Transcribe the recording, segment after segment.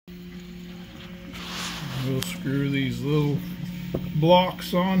We'll screw these little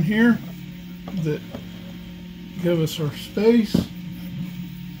blocks on here that give us our space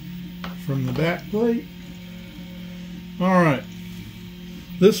from the back plate. Alright,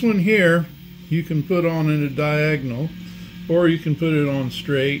 this one here you can put on in a diagonal, or you can put it on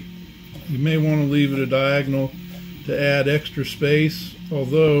straight. You may want to leave it a diagonal to add extra space,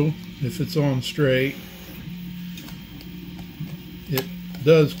 although if it's on straight it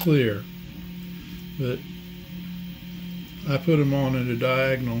does clear, but I put them on at a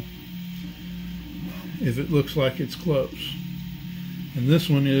diagonal if it looks like it's close, and this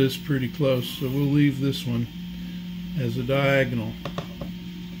one is pretty close, so we'll leave this one as a diagonal.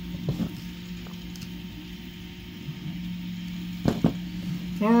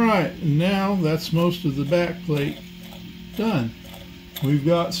 Alright, and now that's most of the back plate done. We've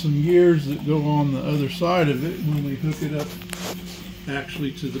got some gears that go on the other side of it when we hook it up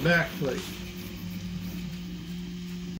actually to the back plate.